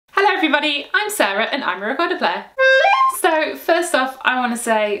everybody, I'm Sarah and I'm a recorder player. So first off, I want to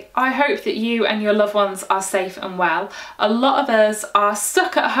say I hope that you and your loved ones are safe and well. A lot of us are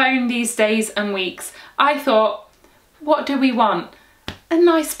stuck at home these days and weeks. I thought, what do we want? A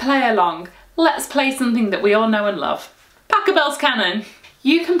nice play along. Let's play something that we all know and love. Pachelbel's Canon.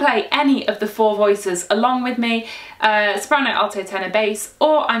 You can play any of the four voices along with me, soprano, alto, tenor, bass,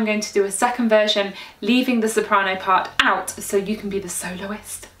 or I'm going to do a second version leaving the soprano part out so you can be the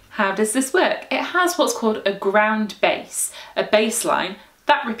soloist. How does this work? It has what's called a ground bass, a bass line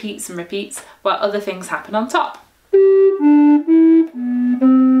that repeats and repeats while other things happen on top. Dun,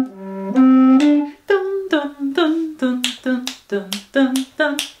 dun, dun, dun, dun, dun, dun,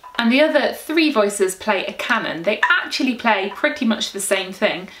 dun. And the other three voices play a canon. They actually play pretty much the same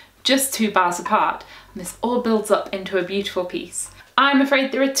thing, just two bars apart, and this all builds up into a beautiful piece. I'm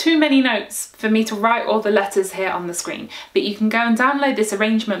afraid there are too many notes for me to write all the letters here on the screen, but you can go and download this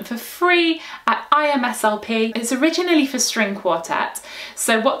arrangement for free at IMSLP. It's originally for string quartet,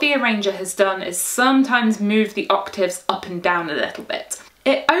 so what the arranger has done is sometimes move the octaves up and down a little bit.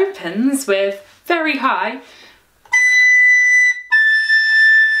 It opens with very high,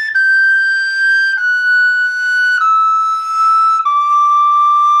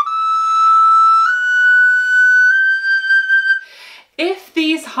 if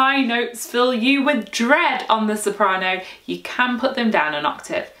these high notes fill you with dread on the soprano, you can put them down an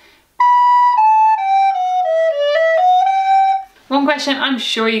octave. One question I'm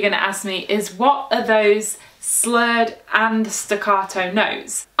sure you're going to ask me is, what are those slurred and staccato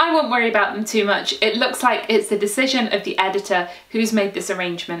notes? I won't worry about them too much. It looks like it's the decision of the editor who's made this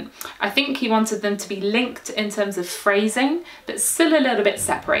arrangement. I think he wanted them to be linked in terms of phrasing, but still a little bit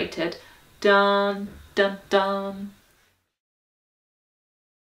separated. Dun, dun, dun.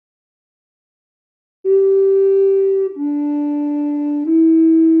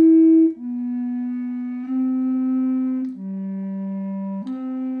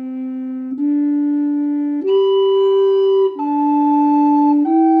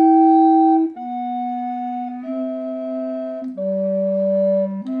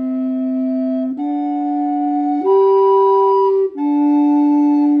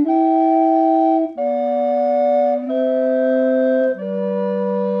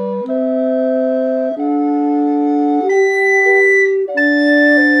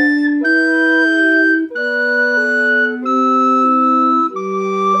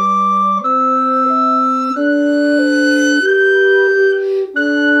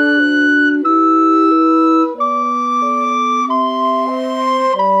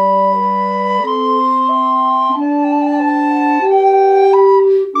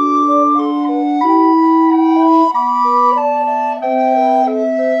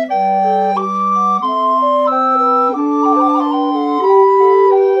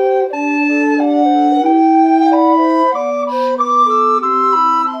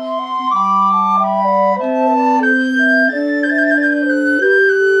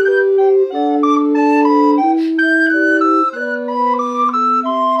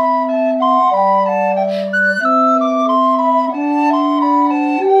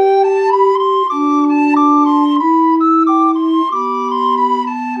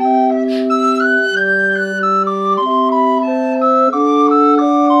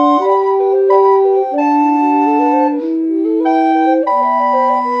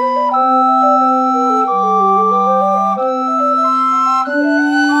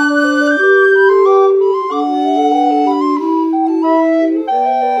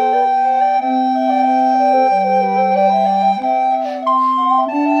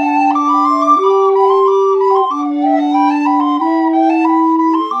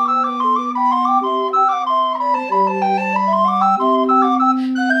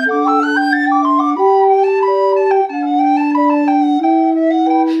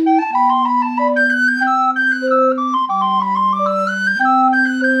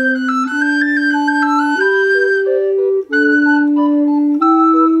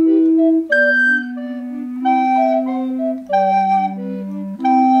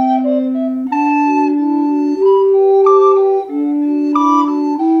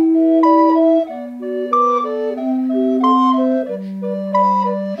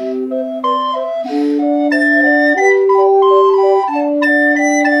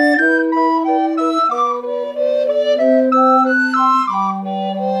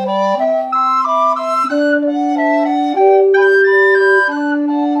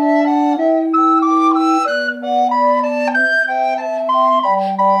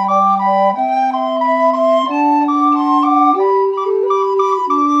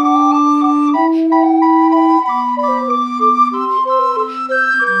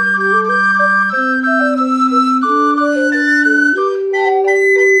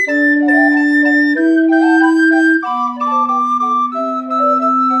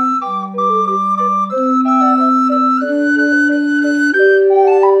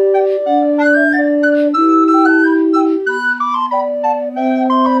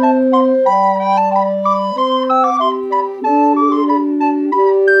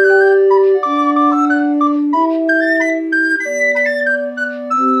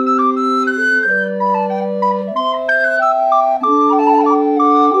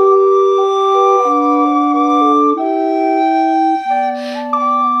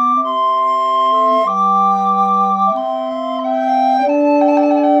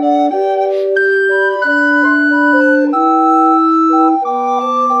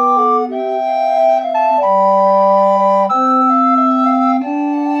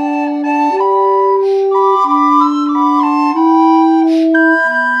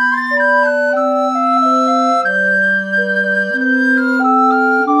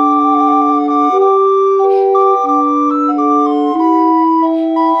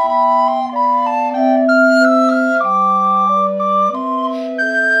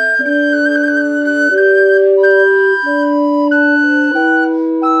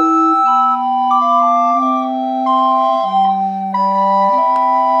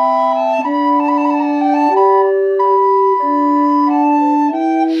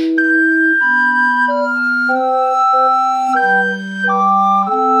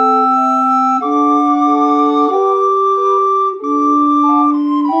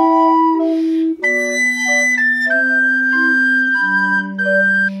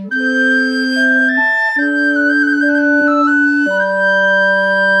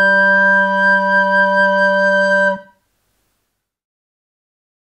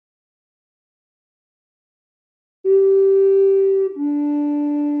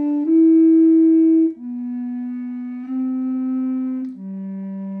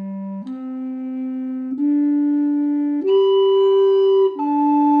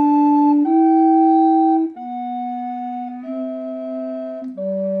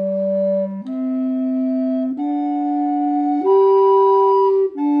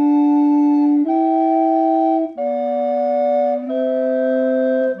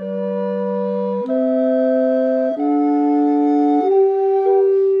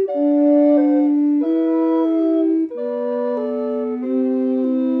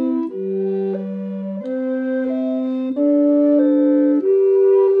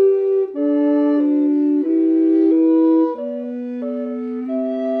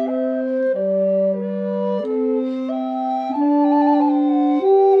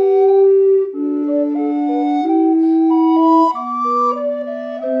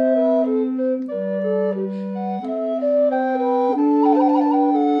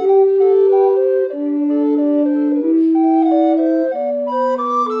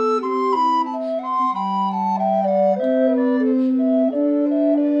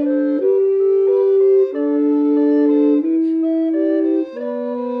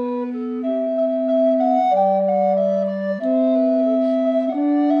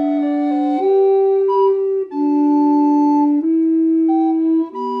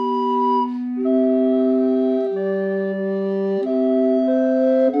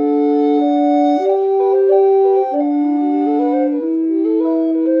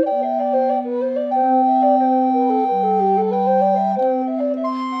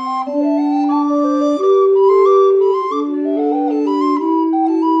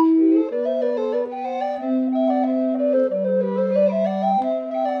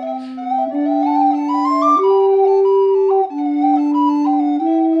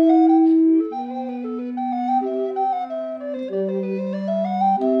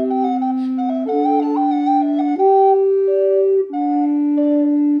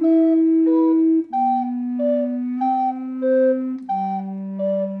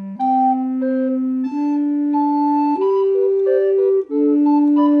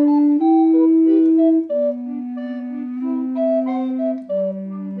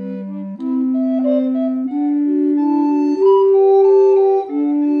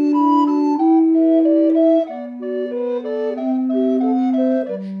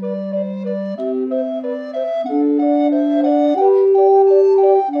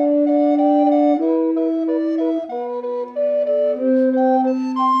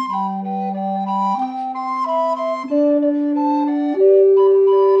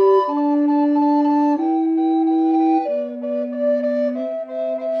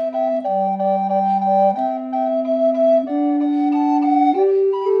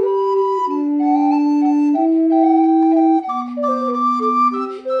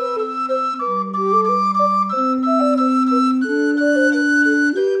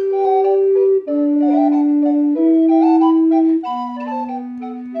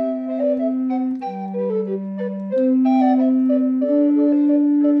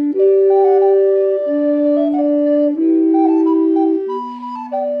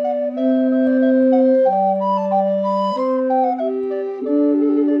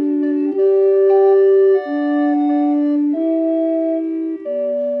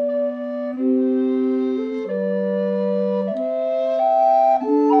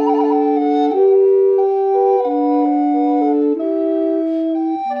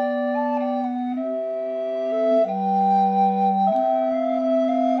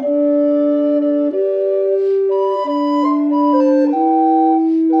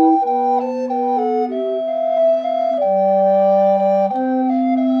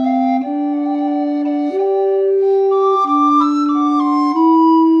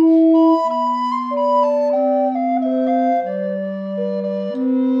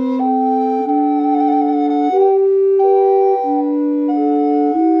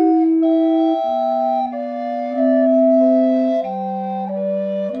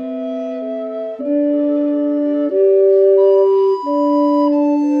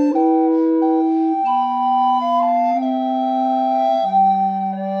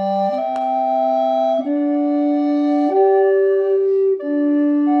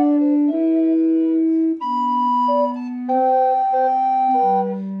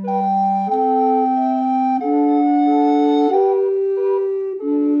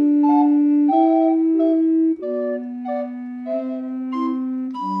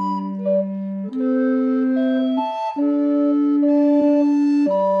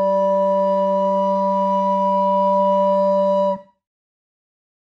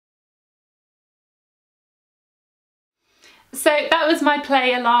 that was my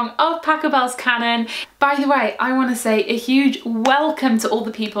play along of Pachelbel's Canon. By the way, I want to say a huge welcome to all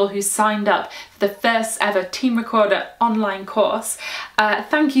the people who signed up for the first ever Team Recorder online course.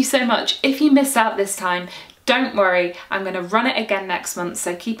 Thank you so much. If you missed out this time, don't worry, I'm going to run it again next month,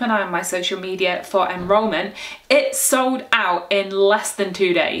 so keep an eye on my social media for enrolment. It sold out in less than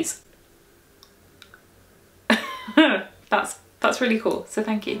 2 days. That's really cool, so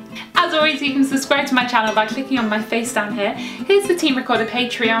thank you. As always, you can subscribe to my channel by clicking on my face down here. Here's the Team Recorder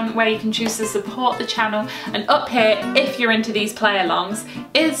Patreon, where you can choose to support the channel, and up here, if you're into these play-alongs,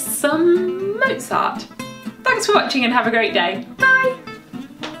 is some Mozart. Thanks for watching and have a great day. Bye!